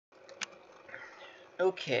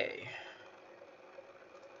Okay.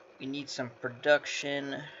 We need some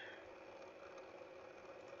production.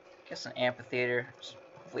 Guess an amphitheater.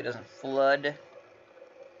 Hopefully it doesn't flood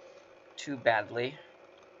too badly.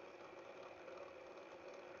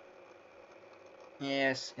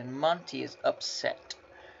 Yes, and Monty is upset.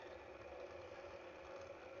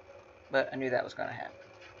 But I knew that was going to happen.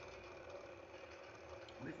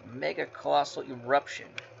 We have a mega colossal eruption.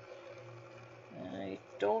 I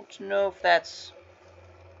don't know if that's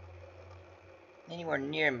anywhere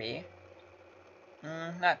near me.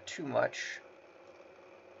 Not too much.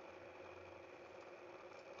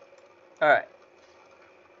 Alright.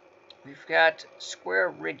 We've got square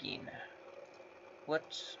rigging.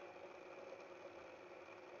 What?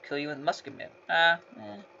 Kill you with musketmen.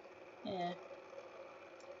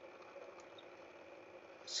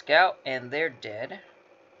 Scout, and they're dead.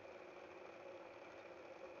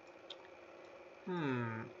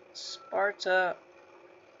 Sparta.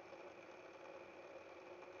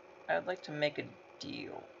 I'd like to make a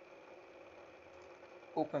deal.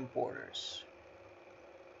 Open borders.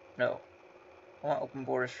 No. I want open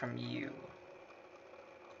borders from you.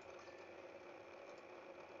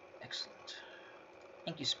 Excellent.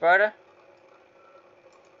 Thank you, Sparta.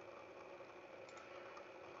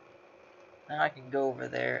 Now I can go over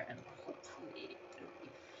there and hopefully it'll be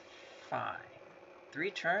fine.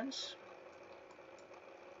 3 turns?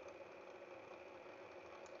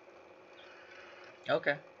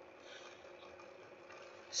 Okay.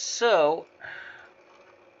 So,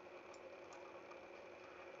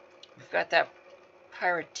 we've got that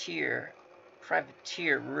privateer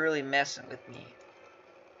really messing with me.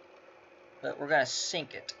 But we're gonna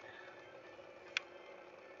sink it.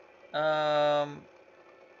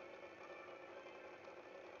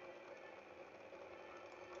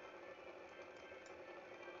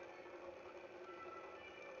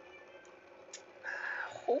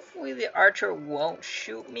 Hopefully the archer won't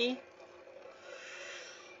shoot me.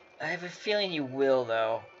 I have a feeling you will,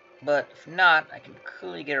 though. But if not, I can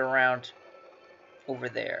clearly get around over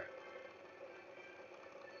there.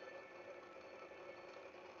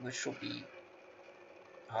 Which will be...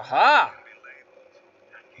 Aha!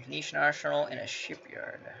 Venetian arsenal and a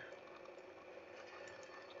shipyard.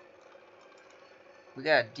 We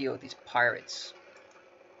gotta deal with these pirates.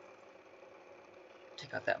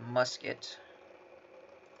 Take out that musket.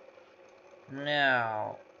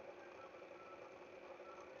 Now...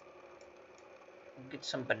 we'll get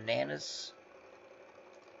some bananas.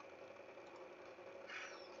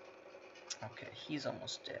 Okay, he's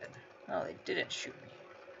almost dead. Oh, they didn't shoot me.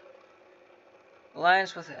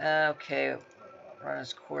 Alliance with... okay, run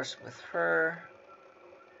his course with her.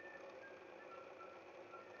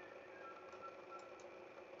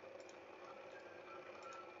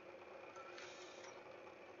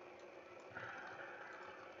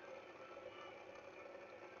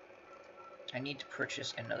 I need to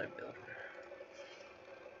purchase another builder.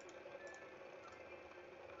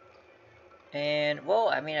 And, well,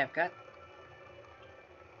 I mean, I've got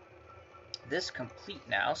this complete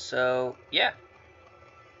now, so, yeah.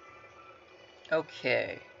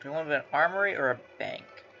 Okay. Do we want an armory or a bank?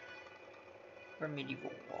 Or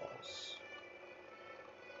medieval walls?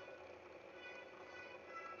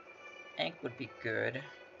 Bank would be good.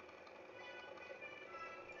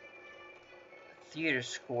 Theater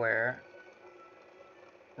square.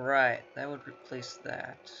 Right, that would replace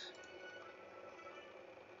that.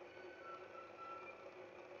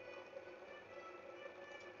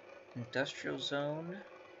 Industrial zone.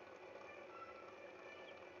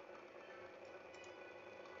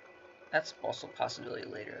 That's also a possibility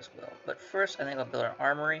later as well. But first, I think I'll build an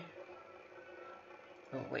armory.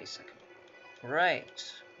 Oh, wait a second.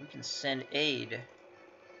 Right, we can send aid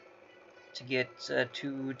to get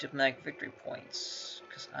 2 diplomatic victory points,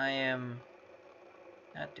 because I am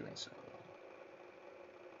not doing so well.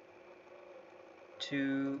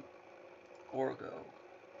 To Gorgo.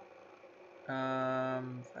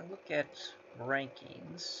 If I look at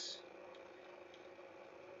rankings,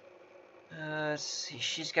 let's see,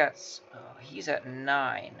 she's got, oh, he's at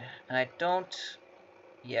 9, and I don't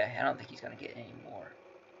think he's gonna get any more.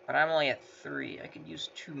 But I'm only at 3. I could use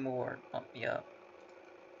 2 more to bump me up.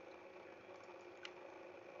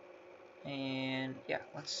 And yeah,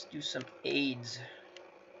 let's do some aids.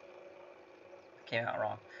 Came out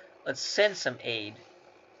wrong. Let's send some aid.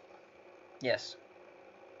 Yes.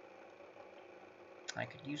 I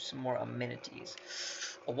could use some more amenities.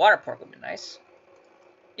 A water park would be nice.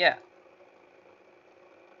 Yeah.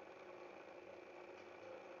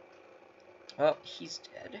 Well, he's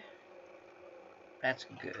dead. That's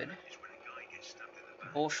good.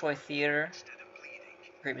 Bolshoi Theater.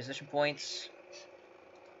 Great position points.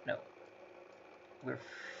 No, we're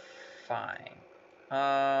fine.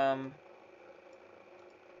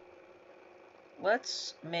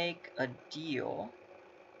 Let's make a deal.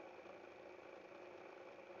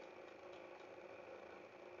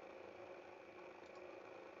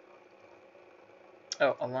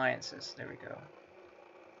 Oh, alliances. There we go.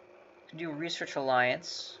 Can do research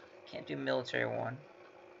alliance. Can't do military one.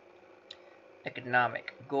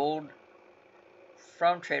 Economic. Gold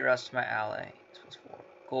from trade routes to my ally. Plus 4.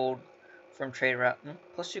 Gold from trade route.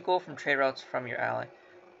 Plus 2 gold from trade routes from your ally.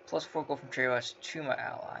 Plus 4 gold from trade routes to my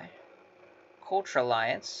ally. Culture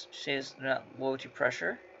alliance. Says not loyalty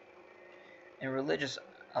pressure. And religious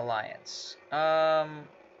alliance.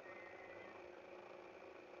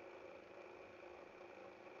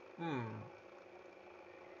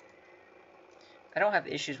 I don't have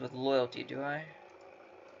issues with loyalty, do I?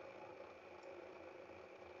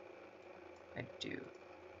 I do.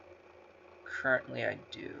 Currently I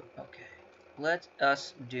do. Okay. Let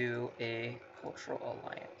us do a cultural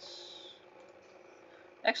alliance.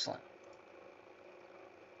 Excellent.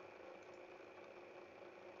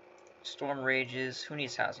 Storm rages. Who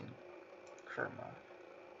needs housing? Kerma.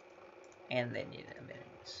 And they need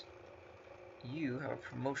amenities. You have a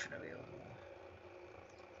promotion available.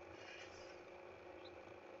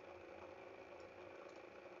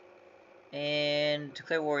 And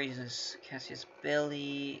declare war uses Cassius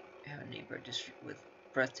Belly. Have a neighborhood district with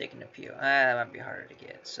breathtaking appeal. That might be harder to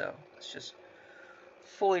get, so let's just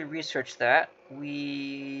fully research that.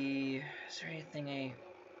 Is there anything a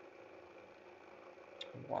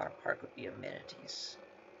water park would be amenities?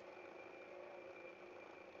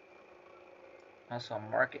 Also, a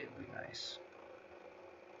market would be nice.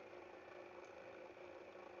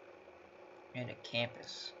 And a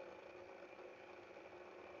campus.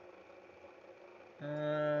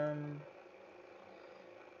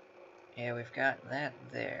 Yeah, we've got that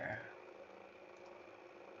there.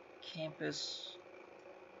 Campus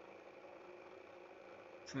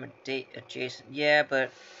from a date adjacent. Yeah,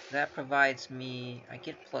 but that provides me. I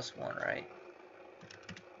get +1, right?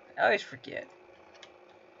 I always forget.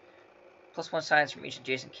 +1 signs from each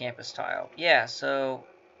adjacent campus tile. Yeah, so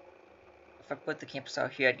if I put the campus tile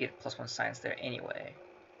here, I'd get +1 signs there anyway.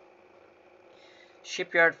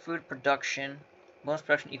 Shipyard food production. Bonus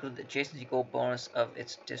production equal to the adjacency goal bonus of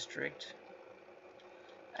its district.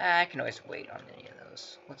 I can always wait on any of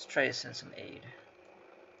those. Let's try to send some aid.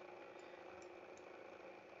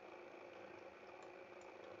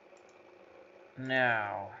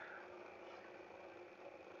 Now,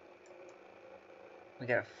 we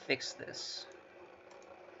gotta fix this.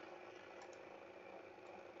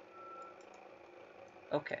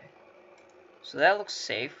 Okay. So that looks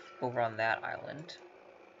safe over on that island.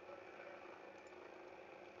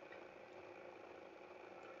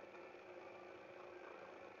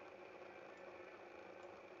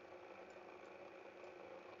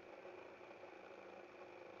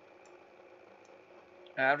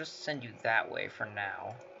 I'll just send you that way for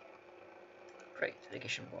now. Great,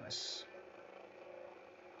 dedication bonus.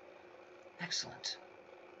 Excellent.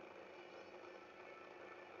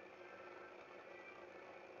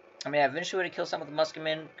 I mean, I eventually would have killed some with the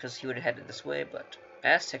Musketman because he would have headed this way, but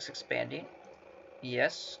Aztecs expanding.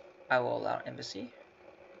 Yes, I will allow embassy.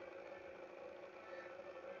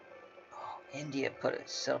 Oh, India put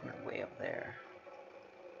its settlement way up there.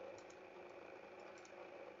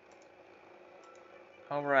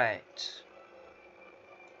 Alright.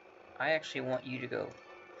 I actually want you to go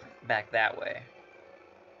back that way.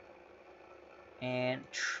 And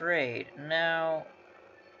trade. Now,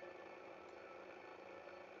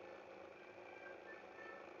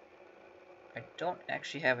 I don't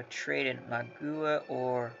actually have a trade in Magua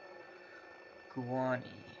or Guani.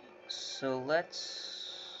 So let's...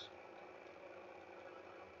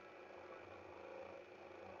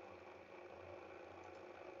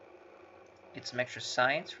 get some extra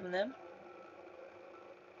science from them.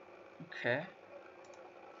 Okay.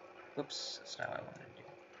 Whoops, that's not what I wanted to do.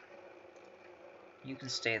 You can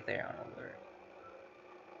stay there on alert.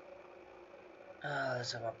 Oh,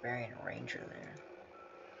 there's a barbarian ranger there.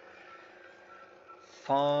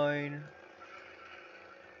 Fine.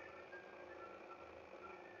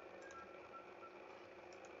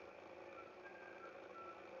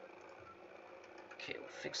 Okay, we'll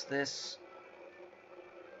fix this.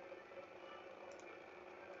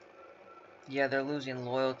 Yeah, they're losing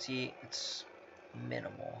loyalty. It's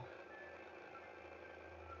minimal.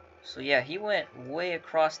 So yeah, he went way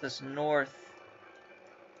across this north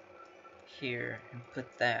here and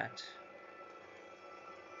put that.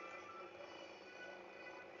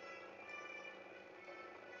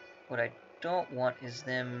 What I don't want is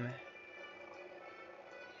them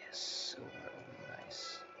silver would be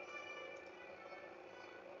nice.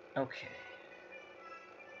 Okay.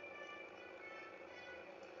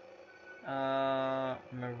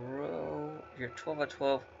 Moreau, you're 12 by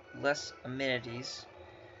 12, less amenities,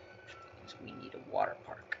 which means we need a water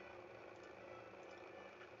park.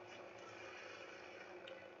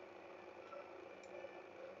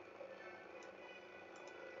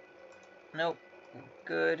 Nope,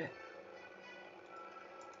 good.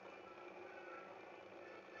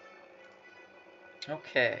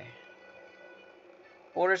 Okay.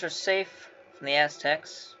 Borders are safe from the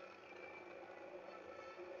Aztecs.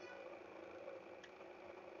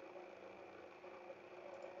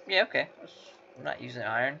 Yeah, okay. I'm not using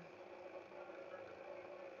iron.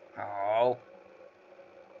 Oh.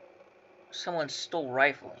 Someone stole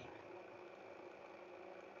rifling.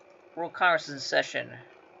 World Congress is in session.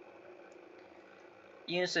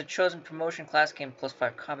 Units of chosen promotion class gain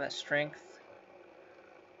 +5 combat strength.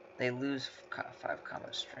 They lose 5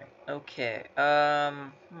 combat strength. Okay,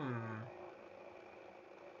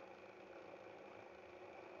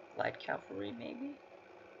 Light cavalry, maybe?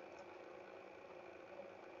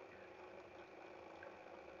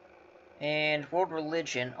 And world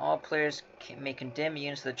religion. All players may condemn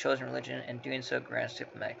units of the chosen religion, and doing so grants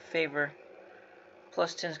diplomatic favor.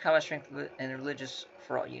 +10 combat strength and religious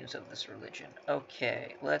for all units of this religion.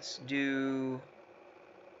 Okay, let's do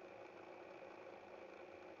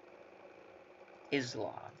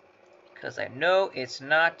Islam. Because I know it's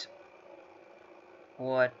not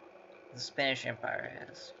what the Spanish Empire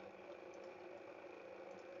has.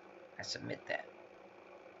 I submit that.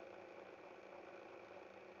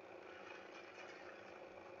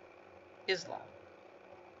 Islam.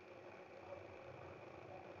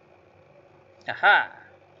 Aha!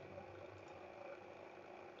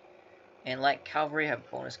 And light cavalry have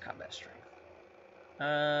bonus combat strength.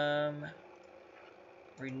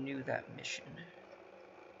 Renew that mission.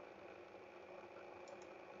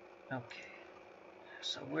 Okay.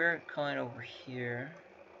 So we're going over here.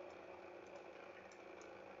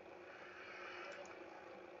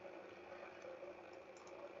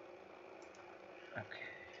 Okay.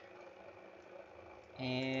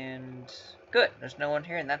 And good. There's no one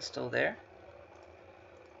here, and that's still there.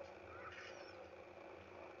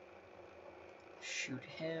 Shoot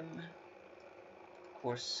him.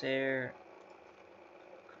 Corsair.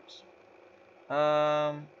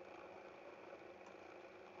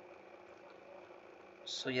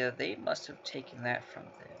 So yeah, they must have taken that from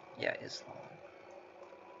the Islam.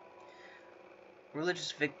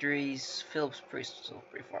 Religious victories. Philip's priest is still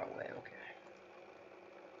pretty far away. Okay.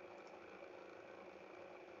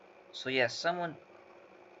 So yeah, someone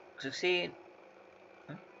succeed.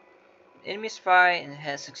 Enemy spy and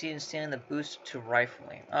has succeeded in stealing the boost to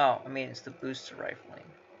rifling. Oh, I mean it's the boost to rifling.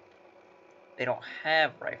 They don't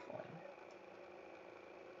have rifling.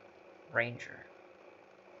 Ranger.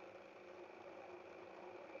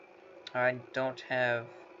 I don't have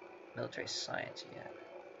military science yet.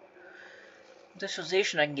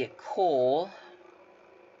 Industrialization, I can get coal.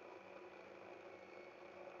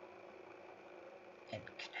 And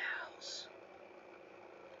canals.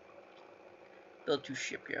 Build 2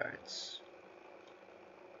 shipyards.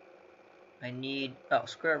 I need... oh,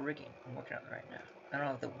 square rigging. I'm working on it right now. I don't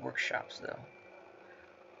have the workshops, though.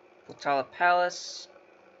 Potala Palace.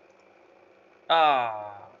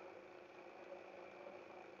 Ah.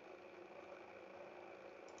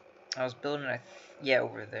 I was building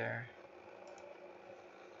over there.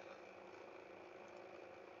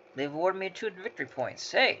 They've awarded me 2 victory points.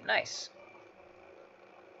 Hey, nice.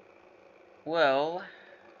 Well,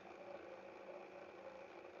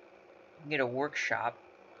 I can get a workshop.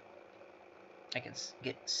 I can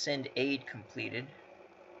send aid completed.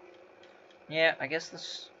 Yeah, I guess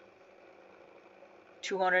this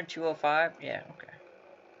 200, 205. Yeah, okay.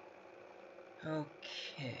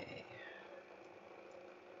 Okay.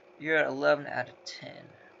 You're at 11 out of 10.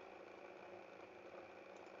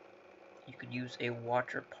 You could use a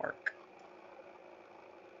water park.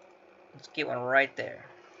 Let's get one right there.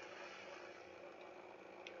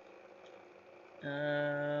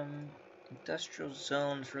 Industrial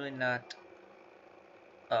zone's really not...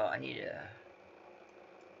 oh, I need a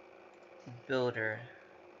builder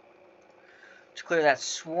to clear that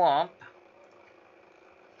swamp.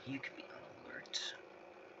 You could be on alert.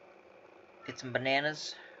 Get some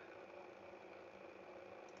bananas.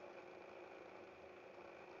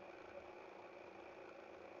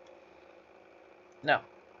 No.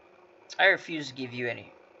 I refuse to give you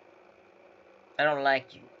any. I don't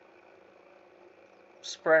like you.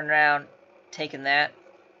 Spreading around, taking that.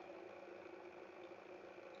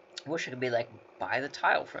 I wish I could be like, buy the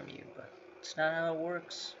tile from you, but it's not how it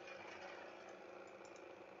works.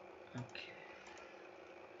 Okay.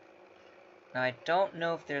 Now I don't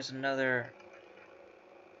know if there's another...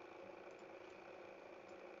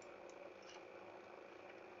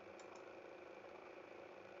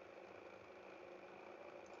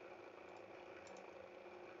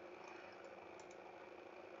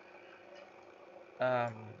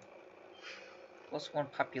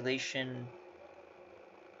 +1 population.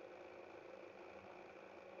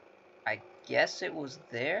 I guess it was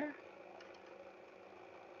there?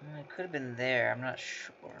 It could have been there, I'm not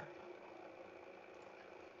sure.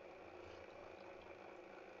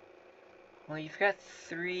 Well, you've got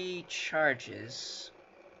 3 charges.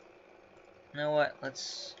 You know what,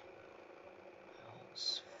 let's...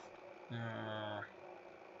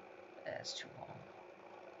 That's too long.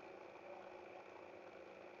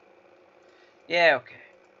 Yeah, okay.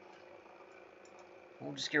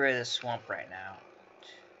 We'll just get rid of this swamp right now.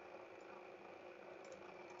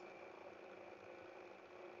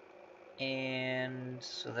 And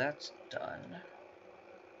so that's done.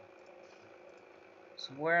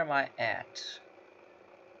 So where am I at?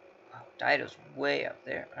 Wow, Dido's way up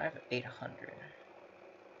there. I have 800.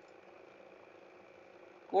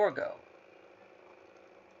 Gorgo.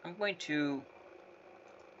 I'm going to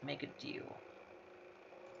make a deal.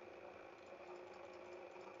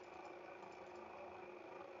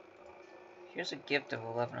 Here's a gift of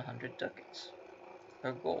 1100 ducats.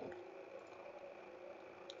 Or gold.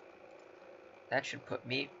 That should put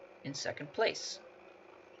me in 2nd place.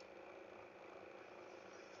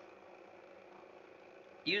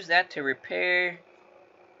 Use that to repair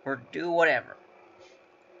or do whatever.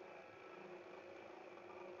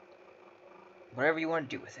 Whatever you want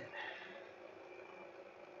to do with it.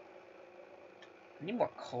 I need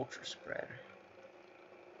more culture spread.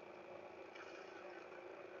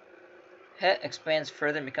 Het expands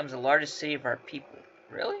further and becomes the largest city of our people.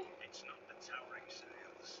 Really? It's not the towering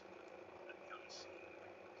sails, but the unseen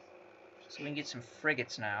wings. So we can get some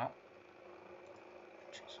frigates now.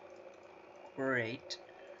 Which is great.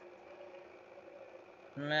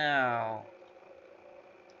 Now,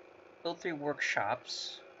 build 3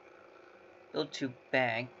 workshops. Build 2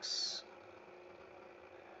 banks.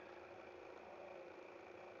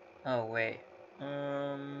 Oh, wait.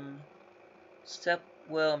 Step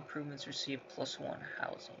well improvements receive +1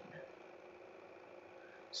 housing.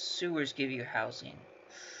 Sewers give you housing.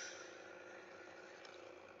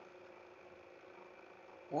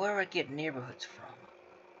 Where do I get neighborhoods from?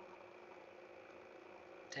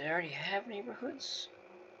 Did I already have neighborhoods?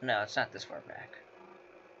 No, it's not this far back.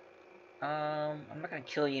 I'm not gonna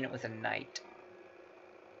kill a unit with a knight.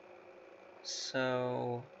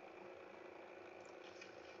 So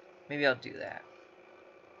maybe I'll do that.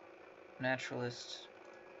 Naturalist.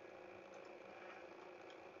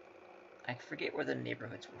 I forget where the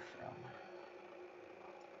neighborhoods were from.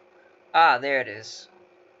 Ah, there it is.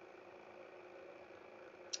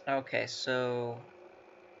 Okay, so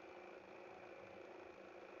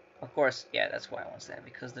of course, yeah, that's why I want that,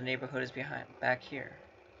 because the neighborhood is back here.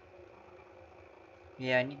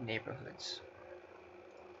 Yeah, I need neighborhoods.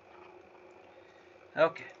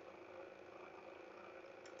 Okay.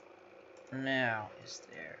 Now, is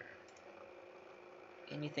there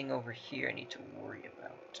anything over here I need to worry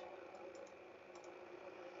about?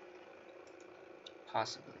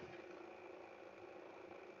 Possibly.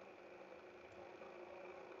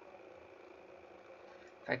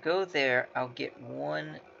 If I go there, I'll get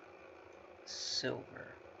 1 silver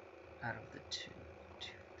out of the 2. 2,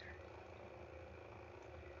 3.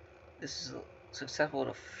 This is susceptible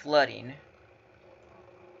to flooding.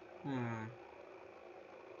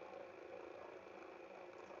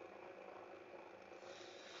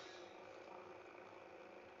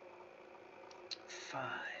 5,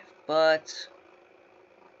 but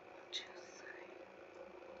 2, 3.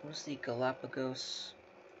 Where's the Galapagos?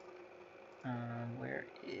 Where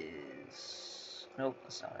is... Nope,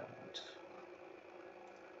 that's not what I want.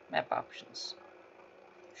 Map options.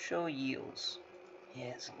 Show yields. Yeah,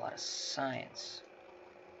 it's a lot of science.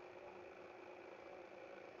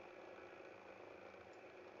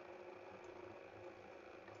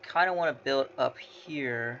 Kind of want to build up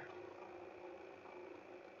here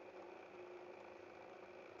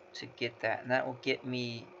to get that, and that will get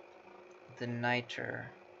me the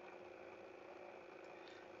niter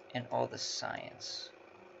and all the science.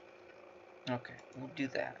 Okay, we'll do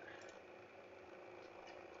that.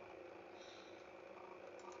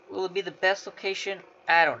 Will it be the best location?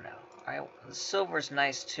 I don't know. The silver is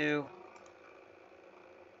nice too.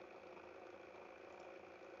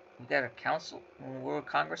 We got a council. World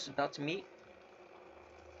Congress is about to meet.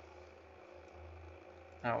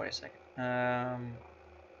 Oh, wait a second.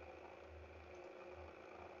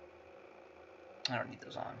 I don't need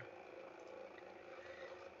those on.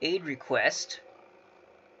 Aid request.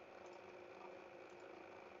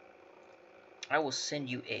 I will send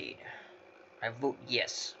you aid. I vote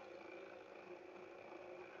yes.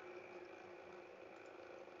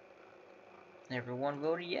 Everyone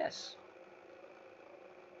voted yes.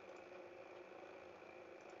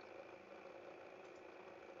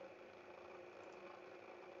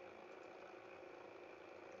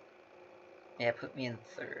 Yeah, put me in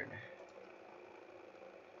third.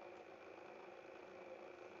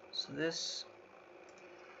 So this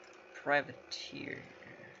privateer,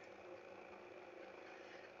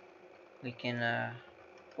 we can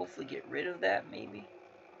hopefully get rid of that, maybe.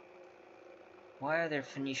 Why are there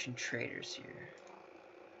Phoenician traders here?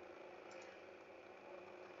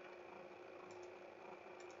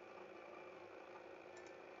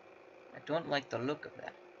 I don't like the look of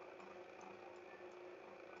that.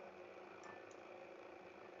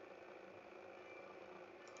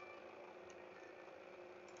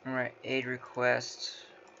 Alright, aid request.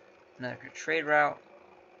 Another trade route.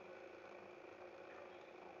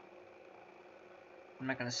 I'm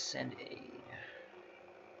not gonna send aid.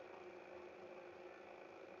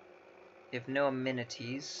 You have no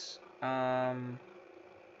amenities. You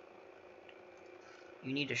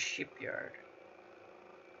need a shipyard.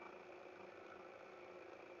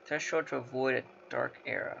 Threshold to avoid a dark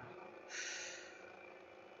era.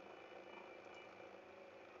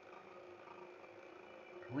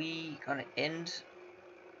 Are we gonna end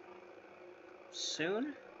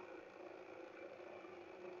soon?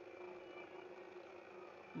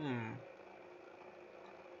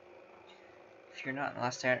 If you're not in the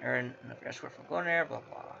last time, earn enough escort from going there, blah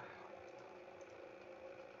blah.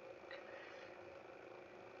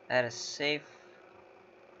 That is safe.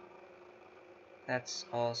 That's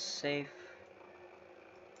all safe.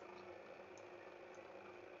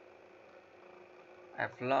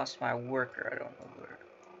 I've lost my worker. I don't know where.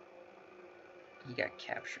 He got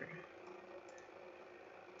captured.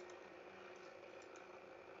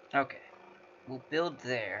 Okay. We'll build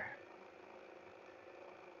there.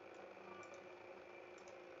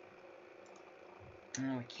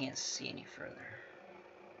 Oh, we can't see any further.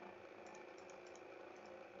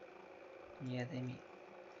 Yeah, they need...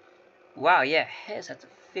 Wow, yeah, Hez has a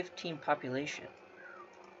 15 population.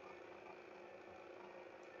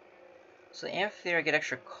 So the amphitheater, I get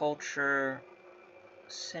extra culture,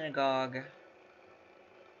 synagogue,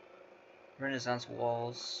 Renaissance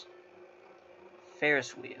walls,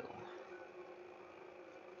 Ferris wheel.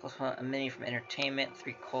 Plus one amenity from entertainment,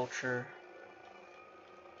 3 culture.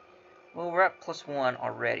 Well, we're at +1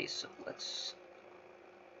 already, so let's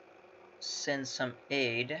send some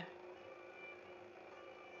aid.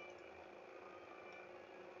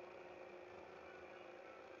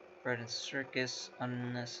 Bread and circus,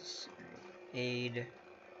 unnecessary aid.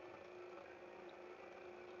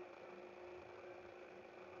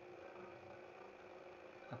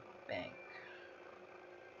 A bank.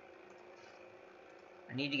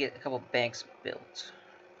 I need to get a couple banks built.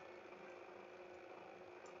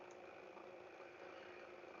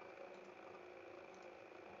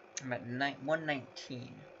 I'm at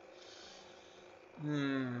 119.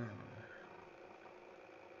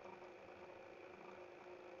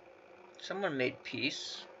 Someone made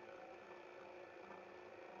peace.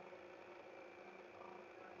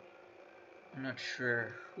 I'm not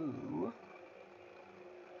sure who.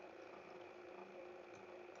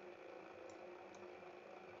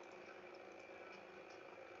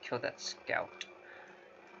 Kill that scout.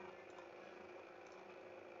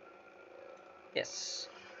 Yes.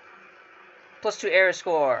 +2 air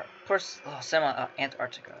score. Send on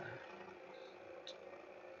Antarctica.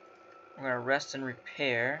 We're gonna rest and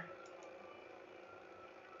repair.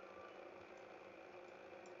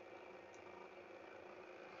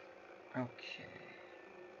 Okay.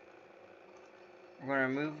 We're gonna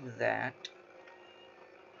remove that.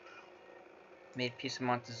 Made peace of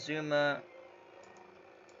Montezuma.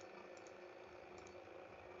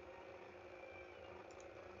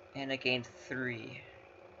 And I gained 3.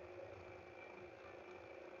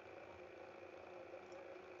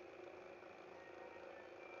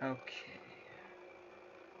 Okay.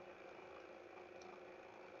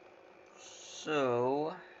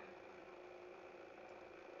 So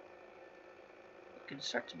we can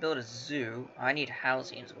start to build a zoo. I need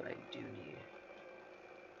housing is what I do need.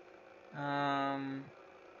 An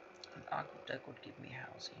aqueduct would give me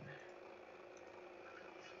housing.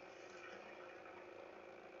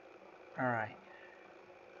 Alright.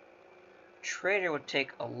 Trader would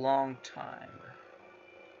take a long time.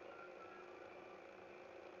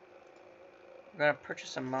 We're gonna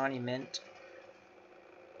purchase a monument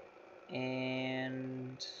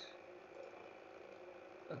And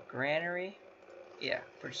a granary. Yeah,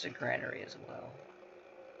 purchase a granary as well.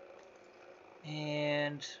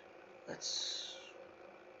 And let's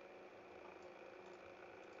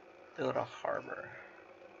build a harbor.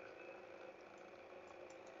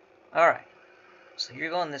 Alright, so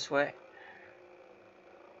you're going this way.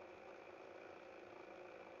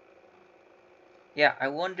 Yeah, I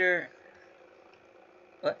wonder...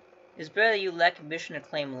 What? It's better that you lack ambition to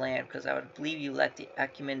claim land, because I would believe you lack the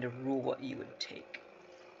acumen to rule what you would take.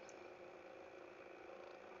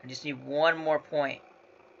 I just need one more point.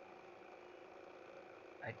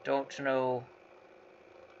 I don't know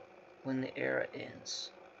when the era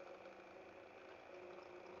ends.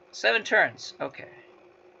 7 turns. Okay.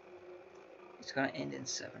 It's going to end in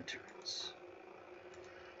 7 turns.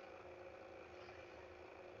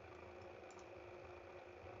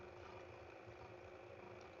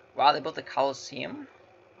 Wow, they built the Colosseum?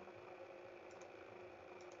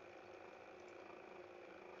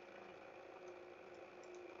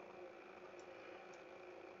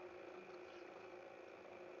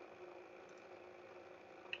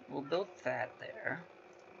 We'll build that there.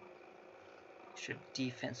 Should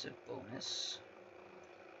defensive bonus.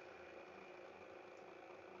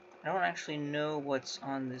 I don't actually know what's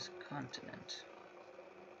on this continent.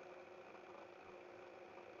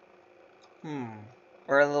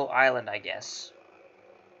 Or a little island, I guess.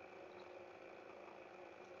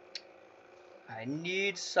 I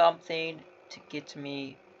need something to get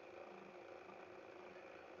me.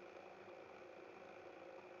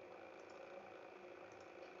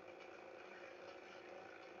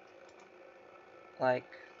 Like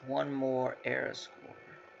one more era score.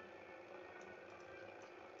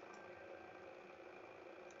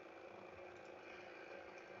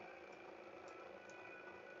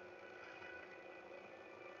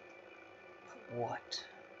 What?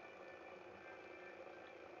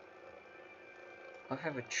 I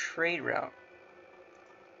have a trade route.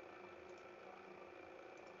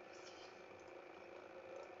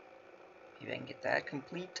 Maybe I can get that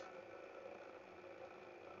complete.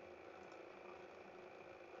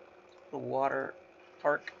 The water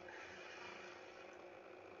park.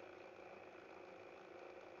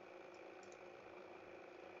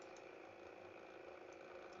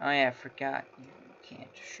 Oh yeah, I forgot you can't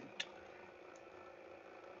shoot.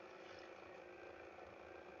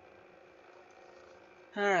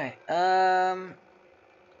 Alright, I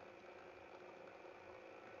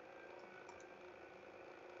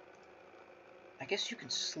guess you can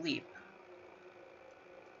sleep.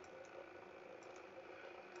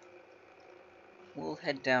 We'll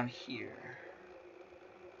head down here.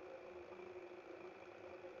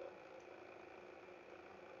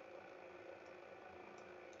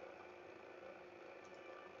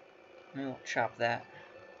 Maybe we'll chop that.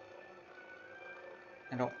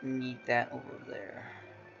 I don't need that over there.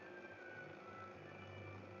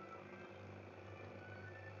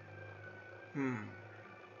 Yeah,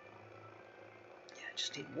 I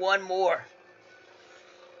just need one more.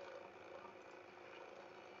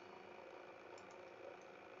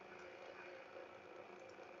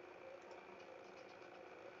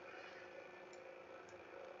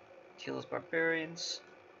 Kill those barbarians.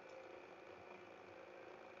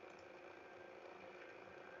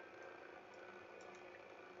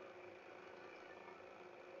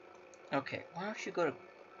 Okay, why don't you go to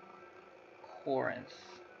Corinth?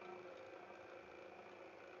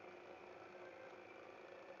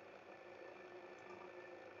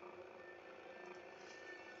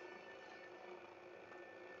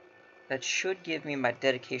 That should give me my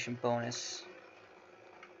dedication bonus.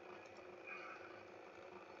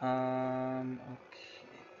 Okay.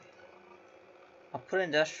 I'll put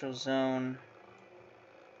industrial zone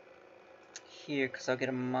here because I'll get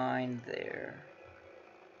a mine there.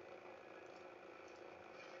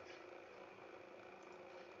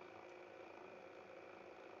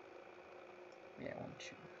 Yeah, 1,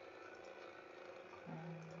 2.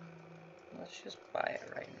 Let's just buy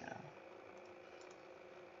it right now.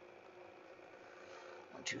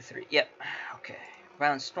 1, 2, 3. Yep. Okay.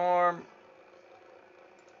 Violent storm.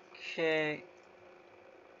 Okay.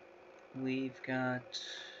 We've got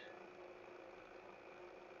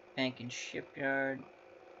bank and shipyard.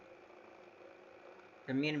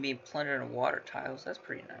 They're immune to being plundered in water tiles. That's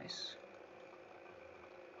pretty nice.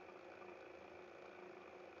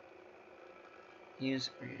 Use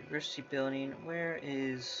university building. Where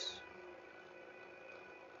is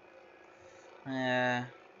Fez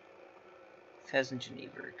and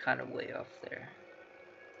Geneva are kind of way off there.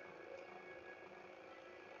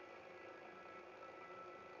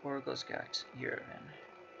 Orgo's got European.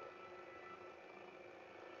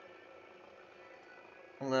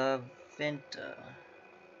 La Venta.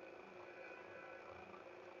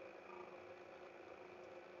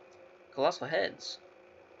 Colossal Heads.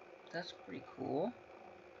 That's pretty cool.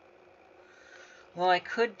 Well, I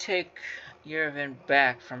could take Yerevan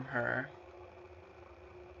back from her.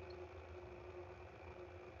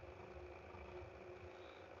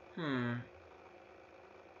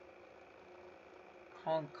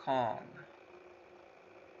 Hong Kong.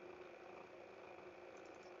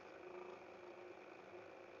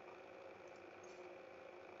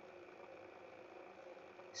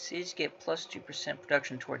 Cities get plus 2%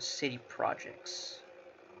 production towards city projects.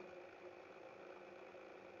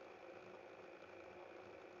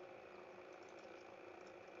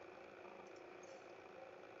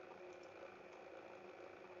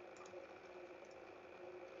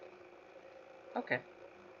 Okay.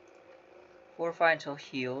 Fortify until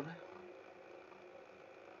healed.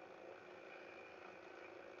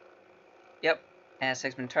 Yep.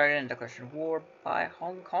 Aztecs been targeted and declaration of war by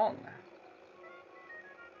Hong Kong.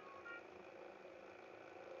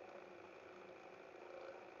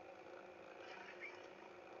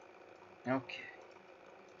 Okay.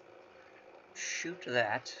 Shoot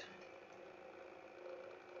that.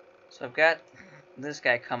 So I've got this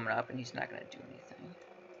guy coming up, and he's not going to do anything.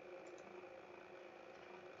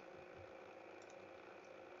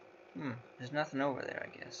 There's nothing over there,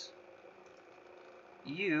 I guess.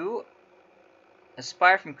 You, a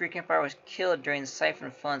spy from Greek Empire, was killed during the Siphon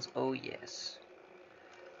Funds. Oh, yes.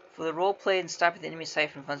 For the role played in stopping the enemy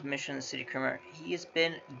Siphon Funds mission in the city Khmer,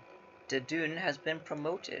 Dadun has been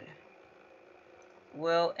promoted.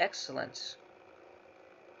 Well, excellent.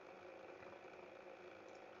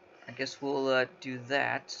 I guess we'll do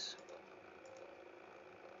that.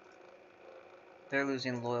 They're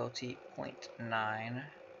losing loyalty, 0.9.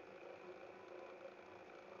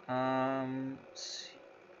 Let's see.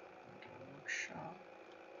 Workshop.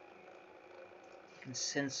 I can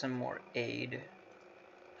send some more aid.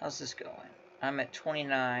 How's this going? I'm at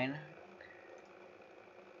 29.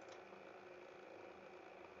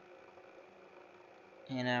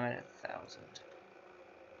 And I'm at 1,000.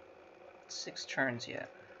 6 turns yet.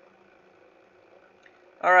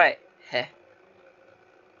 Alright. Heh.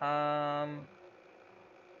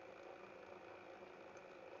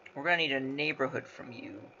 We're gonna need a neighborhood from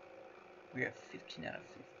you. We're at 15 out of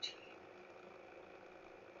 15.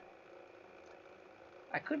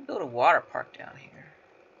 I could build a water park down here.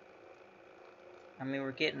 I mean,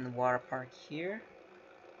 we're getting the water park here.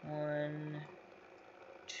 1,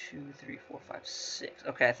 2, 3, 4, 5, 6.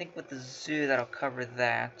 Okay, I think with the zoo, that'll cover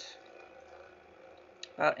that.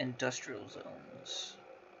 About industrial zones.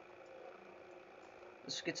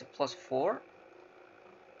 This gets a +4.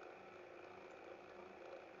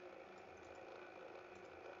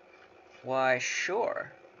 Why,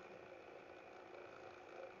 sure.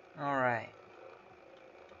 Alright.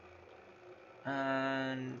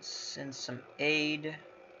 And send some aid.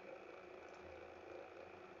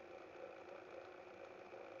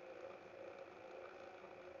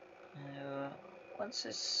 What's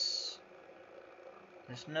this?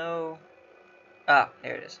 There's no... Ah,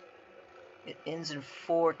 there it is. It ends in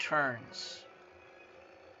 4 turns.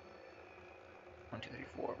 1, 2, 3,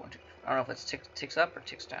 4. 1, 2, 3. I don't know if it's ticks up or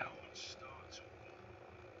ticks down.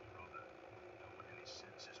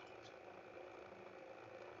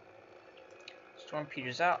 Storm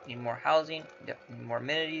peters out. Need more housing. Yep, need more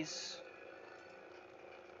amenities.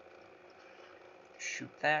 Shoot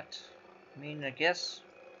that. I mean, I guess.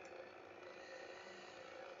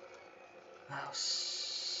 I'll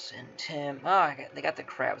send him. Oh, they got the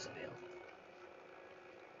crabs available.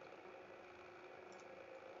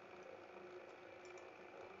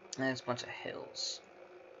 And it's a bunch of hills.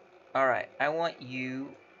 Alright, I want you.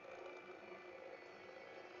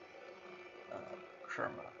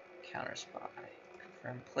 Kerma. Counter spy.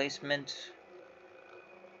 Confirm placement.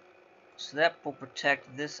 So that will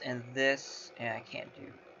protect this and this. And I can't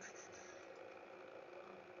do.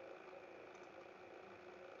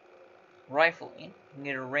 Rifling. You can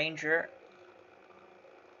get a ranger.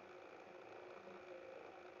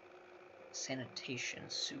 Sanitation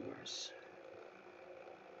sewers.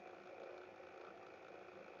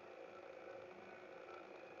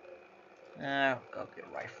 I'll get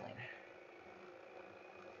rifling.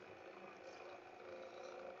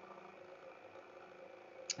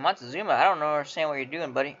 Montezuma, I don't understand what you're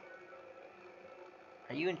doing, buddy.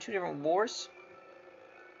 Are you in 2 different wars?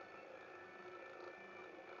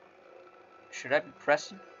 Should I be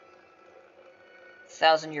pressing?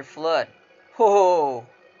 1,000-year flood. Whoa!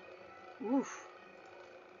 Oof.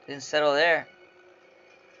 Didn't settle there.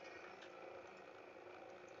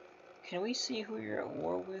 Can we see who you're at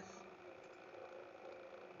war with?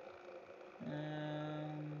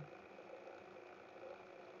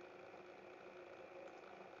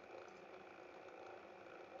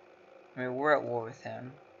 I mean, we're at war with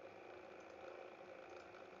him.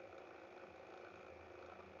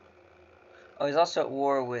 Oh, he's also at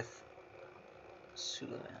war with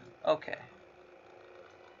Suleiman. Okay.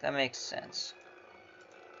 That makes sense.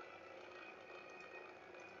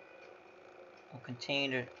 We'll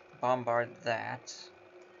continue to bombard that.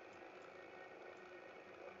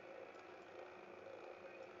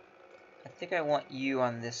 I think I want you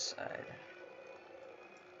on this side.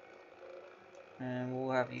 And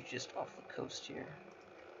we'll have you just off the coast here.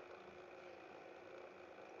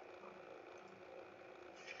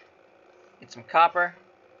 Get some copper.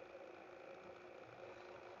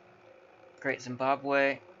 Great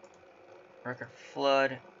Zimbabwe. Record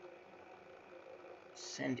flood.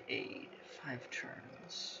 Send aid. 5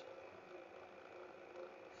 turns.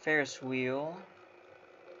 Ferris wheel.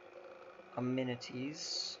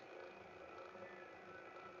 Amenities.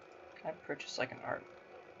 Can I purchase like an art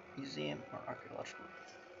museum or archaeological?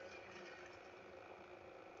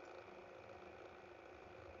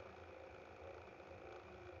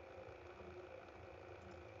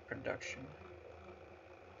 Production.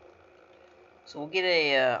 So we'll get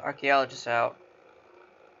a archaeologist out.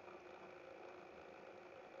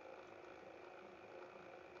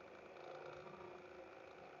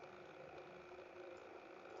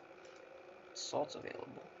 Salt's available.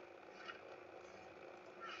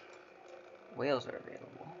 Whales are available.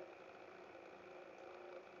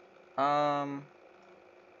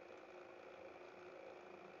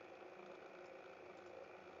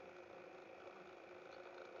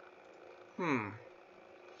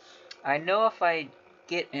 I know if I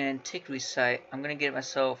get an antiquity site, I'm gonna get it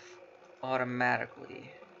myself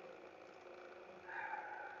automatically.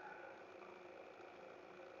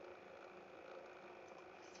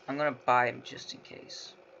 I'm gonna buy him just in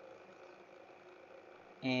case.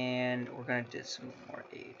 And we're gonna do some more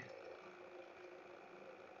aid.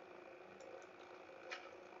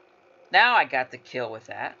 Now I got the kill with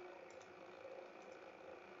that.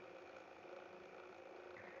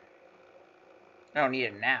 I don't need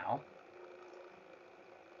it now.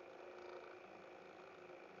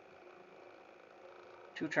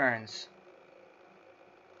 Two turns.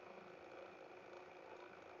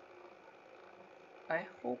 I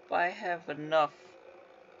hope I have enough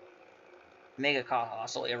Mega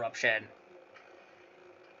Colossal Eruption.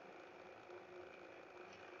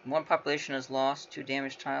 One population is lost, 2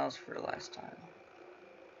 damage tiles for the last time.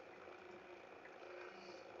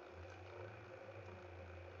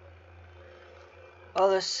 Oh,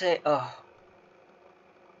 let's say, oh.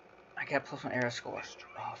 I got +1 arrow score.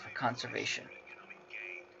 Oh, for conservation.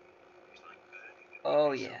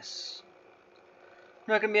 Oh, yes.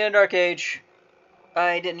 I'm not gonna be in a Dark Age.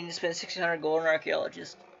 I didn't need to spend 1,600 gold on an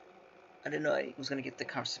archaeologist. I didn't know I was gonna get the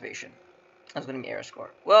conservation. I was gonna get arrow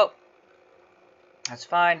score. Well, that's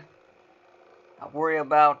fine. I'll worry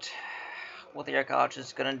about what the archaeologist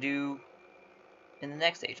is gonna do in the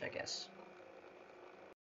next age, I guess.